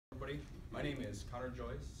My name is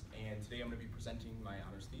Joyce, and today I'm going to be presenting my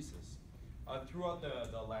honors thesis. Throughout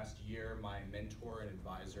the last year, my mentor and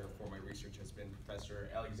advisor for my research has been Professor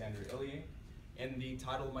Alexander Illier, and the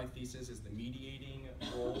title of my thesis is The Mediating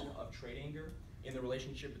Role of Trade Anger in the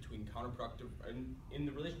relationship between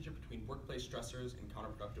workplace stressors and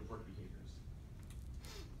counterproductive work behaviors.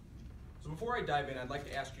 So before I dive in, I'd like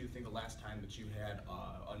to ask you to think the last time that you had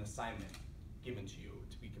an assignment given to you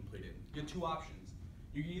to be completed. You have two options.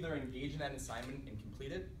 You can either engage in that assignment and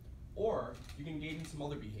complete it, or you can engage in some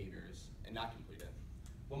other behaviors and not complete it.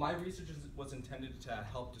 What my research was intended to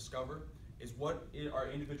help discover is what are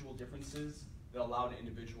individual differences that allow an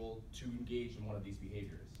individual to engage in one of these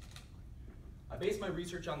behaviors. I based my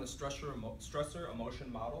research on the stressor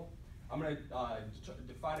emotion model. I'm going to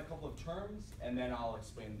define a couple of terms, and then I'll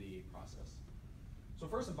explain the process. So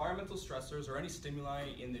first, environmental stressors are any stimuli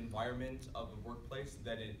in the environment of the workplace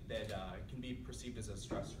that can be perceived as a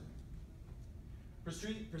stressor.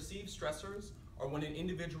 Perceived stressors are when an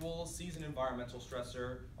individual sees an environmental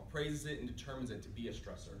stressor, appraises it, and determines it to be a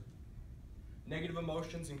stressor. Negative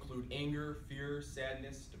emotions include anger, fear,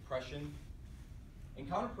 sadness, depression. And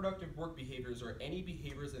counterproductive work behaviors are any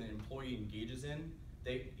behaviors that an employee engages in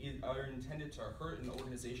that are intended to hurt an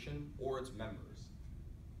organization or its members.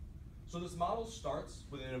 So this model starts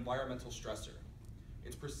with an environmental stressor.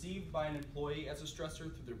 It's perceived by an employee as a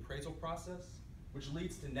stressor through the appraisal process, which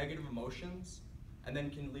leads to negative emotions and then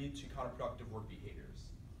can lead to counterproductive work behaviors.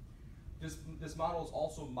 This model is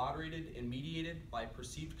also moderated and mediated by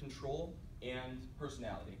perceived control and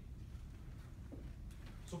personality.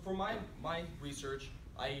 So for my research,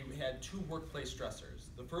 I had two workplace stressors.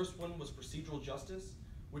 The first one was procedural justice,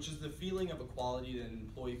 which is the feeling of equality that an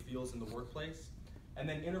employee feels in the workplace. And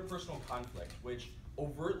then interpersonal conflict, which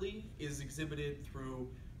overtly is exhibited through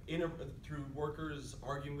workers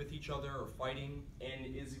arguing with each other or fighting,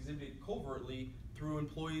 and is exhibited covertly through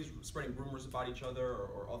employees spreading rumors about each other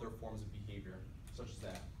or other forms of behavior, such as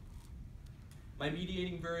that. My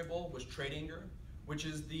mediating variable was trade anger, which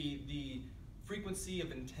is the frequency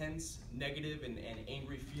of intense, negative, and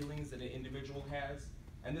angry feelings that an individual has.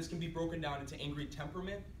 And this can be broken down into angry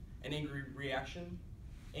temperament and angry reaction.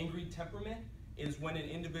 Angry temperament is when an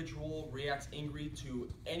individual reacts angry to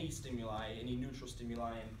any stimuli, any neutral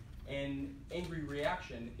stimuli, and angry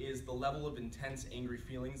reaction is the level of intense angry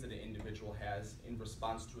feelings that an individual has in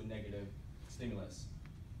response to a negative stimulus.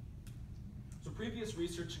 So previous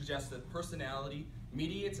research suggests that personality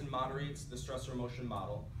mediates and moderates the stressor emotion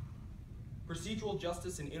model. Procedural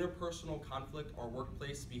justice and interpersonal conflict are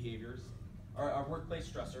workplace behaviors, are workplace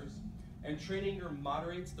stressors, and trade anger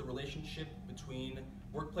moderates the relationship between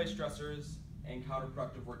workplace stressors and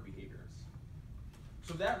counterproductive work behaviors.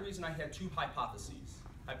 So for that reason, I had two hypotheses.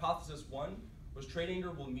 Hypothesis one was trade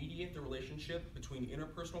anger will mediate the relationship between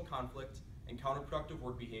interpersonal conflict and counterproductive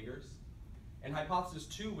work behaviors. And hypothesis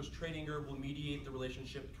two was trade anger will mediate the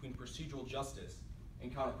relationship between procedural justice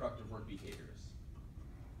and counterproductive work behaviors.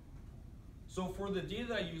 So for the data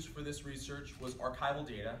that I used for this research was archival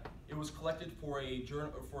data. It was collected for a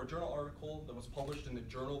journal article that was published in the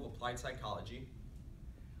Journal of Applied Psychology.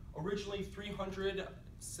 Originally, 300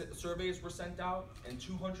 surveys were sent out, and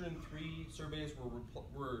 203 surveys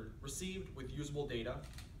were received with usable data.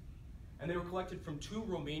 And they were collected from two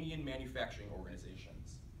Romanian manufacturing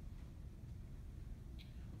organizations.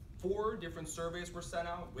 4 different surveys were sent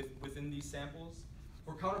out within these samples.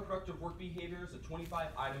 For counterproductive work behaviors, a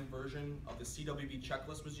 25-item version of the CWB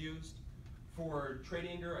checklist was used. For trade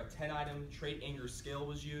anger, a 10-item trade anger scale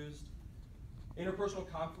was used. Interpersonal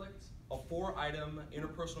conflict, a 4-item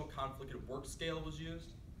interpersonal conflict at work scale was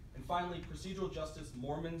used. And finally, procedural justice,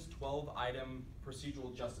 Mormon's 12-item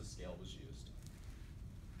procedural justice scale was used.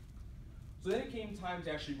 So then it came time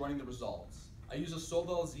to actually running the results. I used a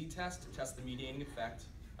Sobel z-test to test the mediating effect.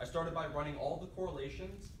 I started by running all the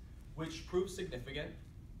correlations, which proved significant.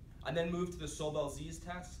 I then moved to the Sobel z's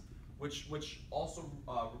test, which also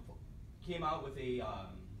came out with a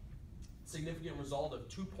significant result of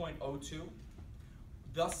 2.02,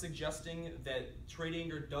 thus suggesting that trade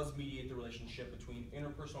anger does mediate the relationship between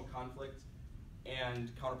interpersonal conflict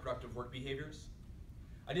and counterproductive work behaviors.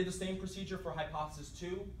 I did the same procedure for hypothesis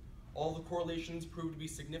 2. All the correlations proved to be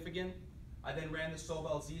significant. I then ran the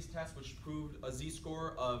Sobel z's test, which proved a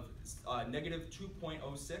z-score of negative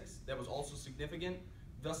 2.06 that was also significant,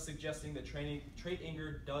 thus suggesting that trade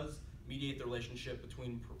anger does mediate the relationship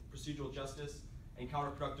between procedural justice and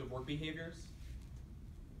counterproductive work behaviors.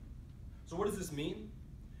 So what does this mean?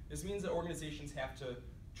 This means that organizations have to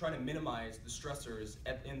try to minimize the stressors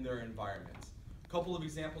in their environments. A couple of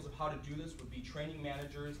examples of how to do this would be training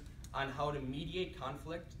managers on how to mediate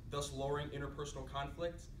conflict, thus lowering interpersonal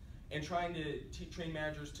conflict, and trying to train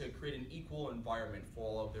managers to create an equal environment for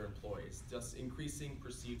all of their employees, thus increasing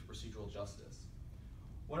perceived procedural justice.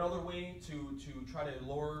 One other way to try to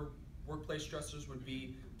lower workplace stressors would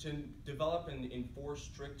be to develop and enforce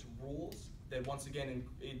strict rules that once again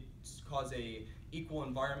cause a equal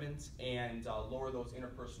environment and lower those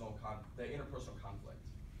interpersonal conflict.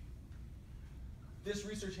 This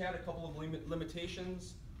research had a couple of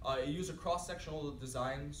limitations. It used a cross-sectional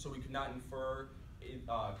design, so we could not infer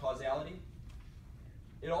causality.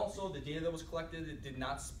 It also, the data that was collected, it did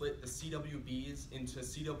not split the CWBs into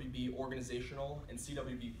CWB organizational and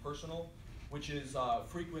CWB personal, which is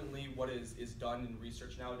frequently what is done in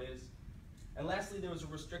research nowadays. And lastly, there was a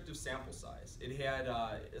restrictive sample size. It had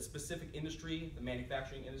a specific industry, the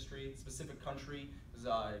manufacturing industry, specific country, it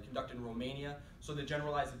was conducted in Romania, so the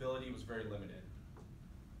generalizability was very limited.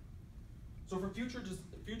 So for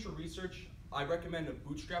future research, I recommend a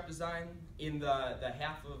bootstrap design. In the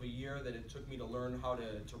half of a year that it took me to learn how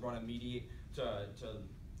to run to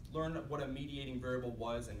learn what a mediating variable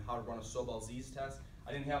was and how to run a Sobel-Z's test,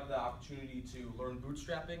 I didn't have the opportunity to learn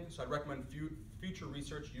bootstrapping, so I'd recommend future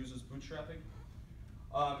research uses bootstrapping.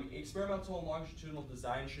 Experimental and longitudinal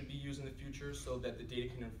design should be used in the future so that the data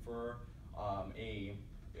can infer a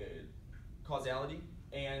causality,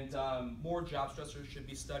 and more job stressors should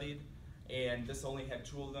be studied, and this only had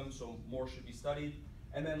 2 of them, so more should be studied.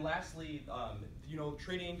 And then lastly,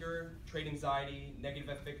 trait anger, trait anxiety, negative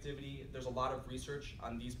affectivity, there's a lot of research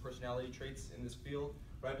on these personality traits in this field,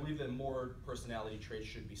 but I believe that more personality traits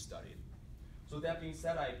should be studied. So with that being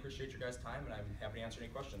said, I appreciate your guys' time, and I'm happy to answer any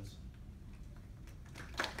questions.